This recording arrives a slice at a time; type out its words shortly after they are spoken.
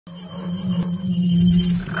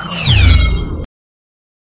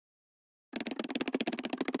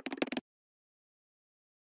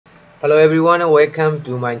Hello everyone and welcome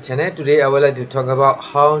to my channel. Today I would like to talk about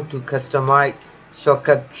how to customize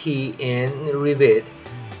shortcut key in Revit.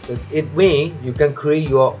 So it means you can create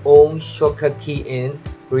your own shortcut key in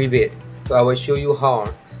Revit. So I will show you how.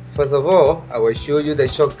 First of all, I will show you the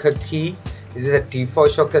shortcut key. This is the default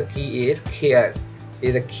shortcut key is KS.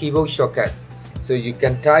 It's a keyboard shortcut. So you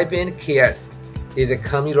can type in KS. It's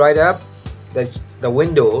coming right up the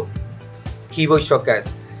window keyboard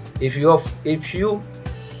shortcut. If you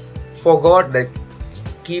forgot the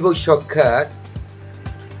keyboard shortcut,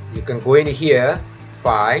 you can go in here,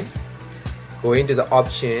 File, go into the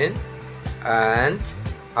option, and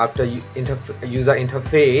after user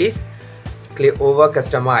interface, click over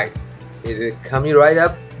Customize. It is coming right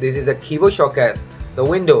up. This is the keyboard shortcut. The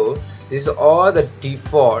window. This is all the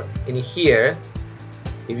default in here.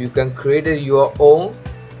 If you can create your own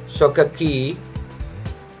shortcut key,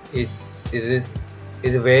 it is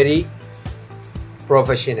very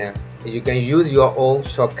professional. You can use your own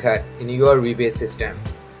shortcut in your Revit system.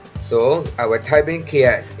 So I will type in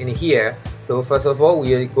KS in here. So first of all,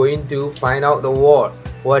 we are going to find out the word.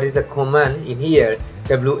 What is the command in here?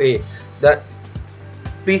 WA. That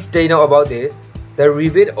please take note about this. The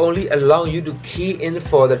Revit only allow you to key in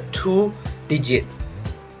for the 2 digit,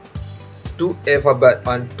 2 alphabet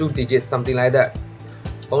on 2 digits, something like that.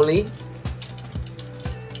 Only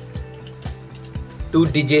 2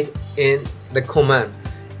 digits in the command.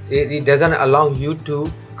 It doesn't allow you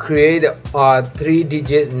to create 3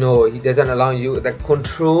 digits. No, it doesn't allow you. The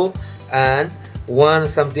control and 1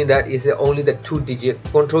 something that is only the 2 digit.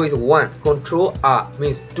 Control is 1. Control R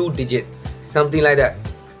means 2 digit, something like that.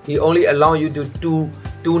 It only allow you to two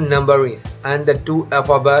numberings and the 2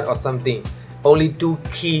 alphabet or something. Only 2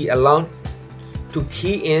 key allow to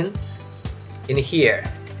key in here.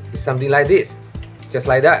 It's something like this, just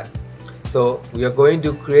like that. So we are going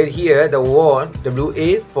to create here the word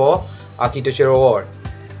WA for architectural wall,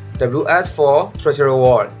 WS for structural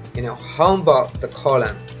wall. How about the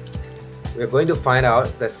column? We are going to find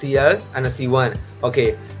out the CL and the C1.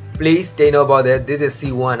 Okay, please take note about that. This is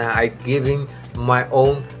C1. I giving my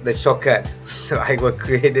own the shortcut, so I will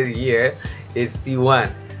create it here. Is C1.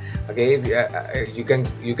 Okay, you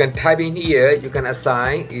can type in here. You can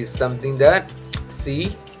assign is something that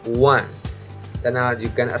C1. Then you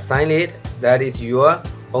can assign it. That is your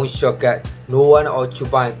own shortcut. No one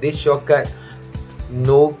occupy this shortcut.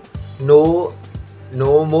 No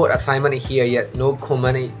more assignment here yet. No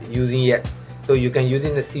command using yet. So you can use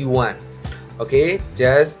in the C1. Okay,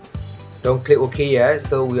 just don't click OK yet.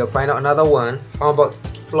 So we'll find out another one. How about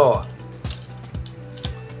floor?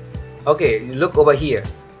 Okay, look over here.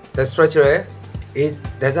 The structure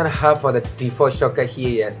doesn't have for the default shortcut here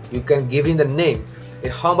yet. You can give in the name.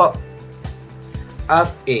 How about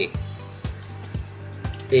FA?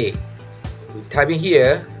 We type in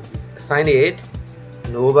here, assign it.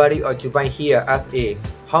 Nobody occupying here. FA.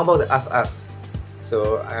 How about the FF?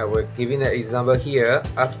 So I will give in an example here.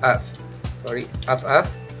 FF. Sorry, FF.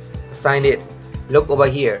 Assign it. Look over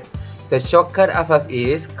here. The shortcut FF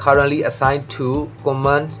is currently assigned to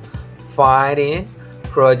command find in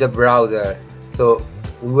project browser. So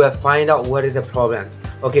we will find out what is the problem.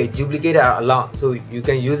 Okay, duplicate are allowed, so you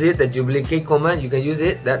can use it. The duplicate command, you can use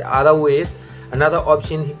it that other way. Another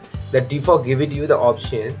option, the default give it you the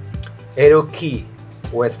option arrow key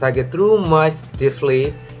will cycle through much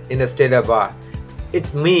display in the status bar.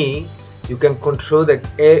 It means you can control the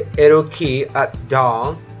arrow key up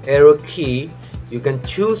down. Arrow key, you can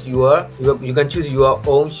choose your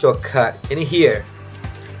own shortcut in here.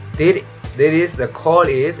 There is the call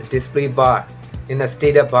is display bar in the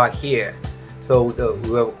status bar here. So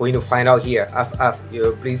we are going to find out here. FF.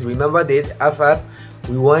 Please remember this. FF.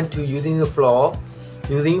 We want to using the floor,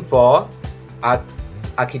 using for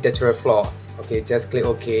architectural floor. Okay, just click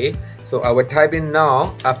OK. So I will type in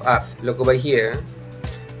now FF. Look over here,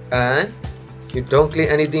 and you don't click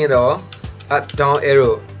anything at all. Up down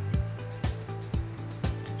arrow,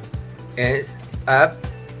 and up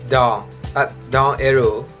down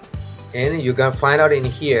arrow, and you can find out in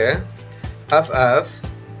here FF.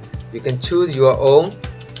 You can choose your own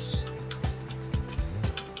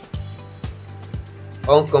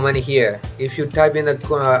command here. If you type in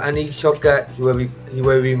any shortcut, he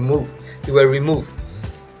will remove.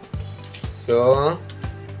 So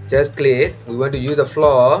just click. We want to use the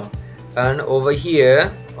floor, and over here,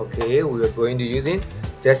 okay, we are going to use it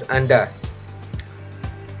just under.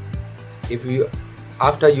 If you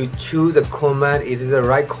after you choose the command, it is the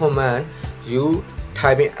right command, you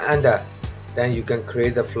type it under. Then you can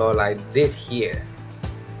create the floor like this here.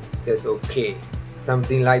 Just okay.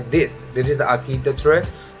 Something like this. This is the architectural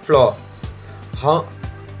floor. How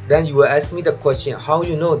Then you will ask me the question, how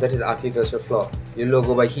you know that is architectural flaw? You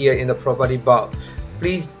look over here in the property bar.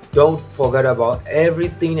 Please don't forget about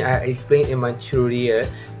everything I explained in my tutorial.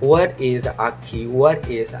 What is archi, what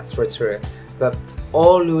is a structure, but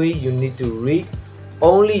always you need to read,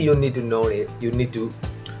 only you need to know it, you need to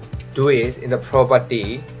do it in the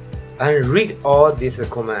property and read all this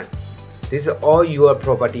command. This is all your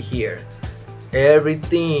property here.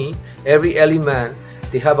 Everything, every element,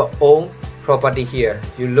 they have a own property here.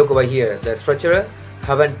 You look over here, the structure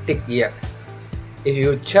haven't ticked yet. If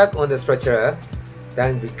you check on the structure,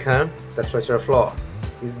 then become the structural flaw.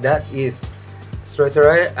 That is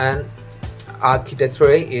structural and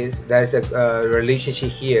architectural, is there's a relationship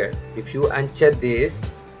here. If you uncheck this,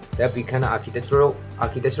 that become architectural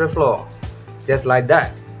flaw, just like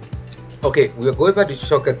that. Okay, we are going back to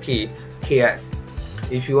shortcut key KS.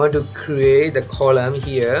 If you want to create the column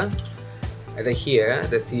here, and here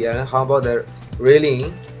the CL, how about the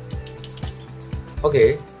railing?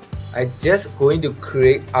 Okay, I just going to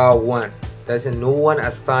create R1. There's no one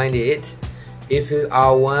assigned it. If you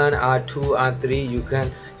R1, R2,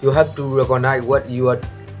 R3, you have to recognize what you are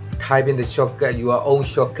typing the shortcut, your own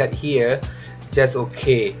shortcut here. Just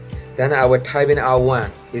okay. Then I will type in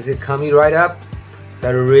R1. Is it coming right up?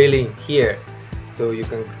 The railing here. So you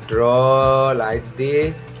can draw like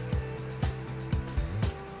this.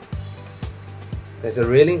 There's a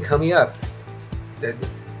railing coming up.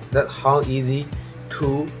 That's how easy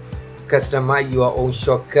to customize your own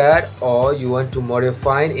shortcut, or you want to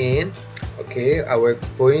modify it in. Okay, I will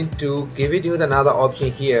going to give it you another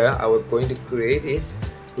option here. I will going to create is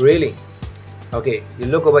railing. Okay, you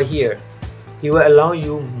look over here. It will allow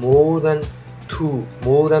you more than two,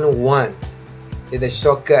 more than one. It's a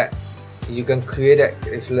shortcut. You can create a,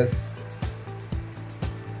 if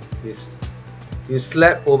you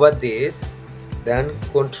select over this, then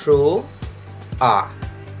Control R,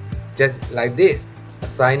 just like this,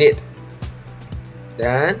 assign it.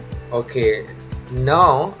 Then okay,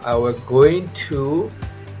 now I will going to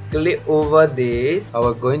click over this. I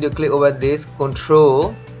will going to click over this,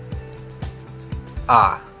 Control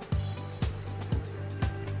R.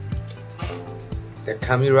 They're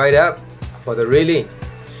coming right up for the railing.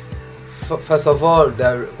 First of all,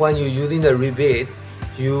 when you're using the Revit,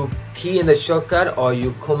 you key in the shortcut or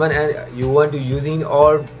you command and you want to using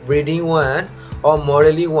or reading one or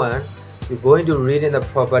modeling one, you're going to read in the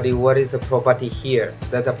property what is the property here.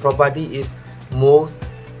 That the property is most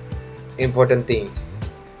important things.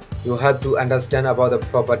 You have to understand about the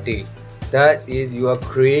property. That is, you have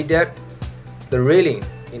created the railing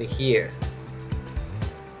in here.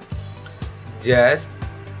 Just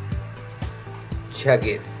check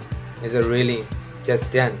it. It's a railing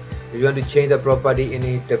just done. If you want to change the property in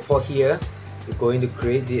the default here, you're going to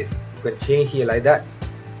create this. You can change here like that.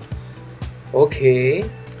 Okay,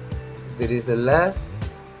 there is the last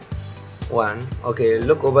one. Okay,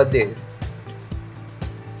 look over this.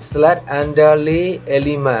 Select underlay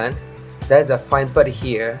element. That's the fine part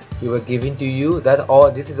here. We were giving to you. That all.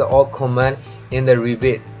 This is all command in the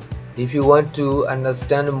Revit. If you want to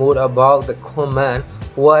understand more about the command,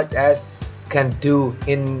 what else can do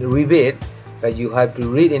in Revit, that you have to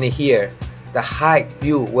read in here. The height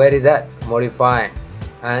view, where is that? Modify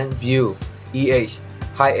and view EH.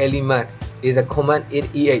 Height element is a command in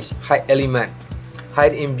EH. Height element.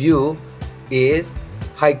 Height in view is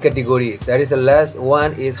height category. That is the last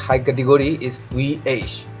one is height category is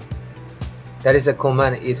VH. That is a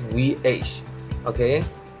command is VH. Okay.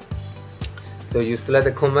 So you select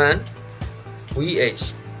the command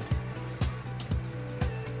VH.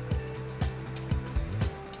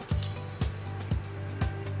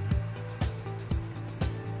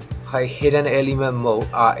 High hidden element mode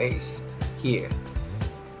RH here.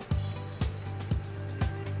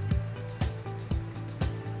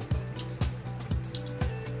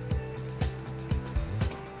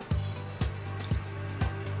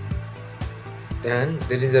 Then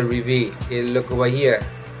this is a Revit. Look over here.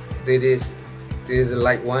 This is the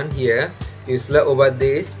light one here. You select over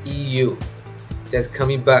this EU, just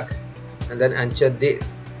coming back, and then uncheck this.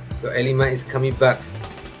 Your element is coming back.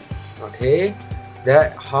 Okay.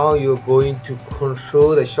 That how you're going to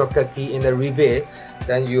control the shortcut key in the Revit.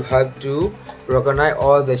 Then you have to recognize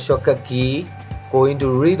all the shortcut key. Going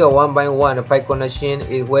to read the one by one. The pipe connection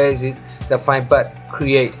is where is it? The fine part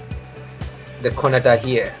create the connector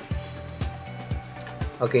here.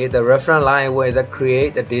 Okay, the reference line where is the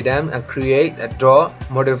create the datum and create a draw,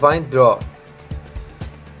 modify draw.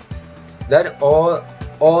 That all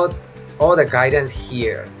the guidance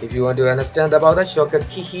here. If you want to understand about the shortcut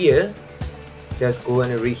key here, just go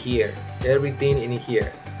and read here. Everything in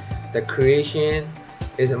here. The creation,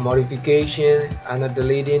 is modification and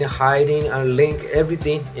deleting, hiding, and link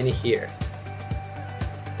everything in here.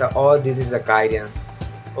 All this is the guidance.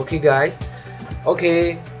 Okay guys,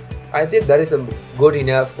 okay, I think that is good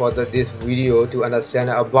enough for this video to understand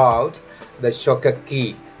about the shortcut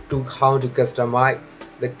key, to how to customize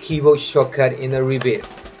the keyboard shortcut in the Revit.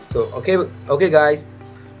 So okay guys,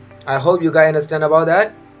 I hope you guys understand about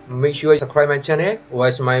that. Make sure you subscribe my channel,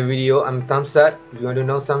 watch my video, and thumbs up. If you want to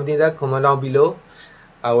know something, that comment down below.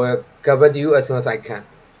 I will cover you as soon as I can.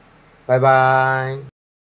 Bye bye.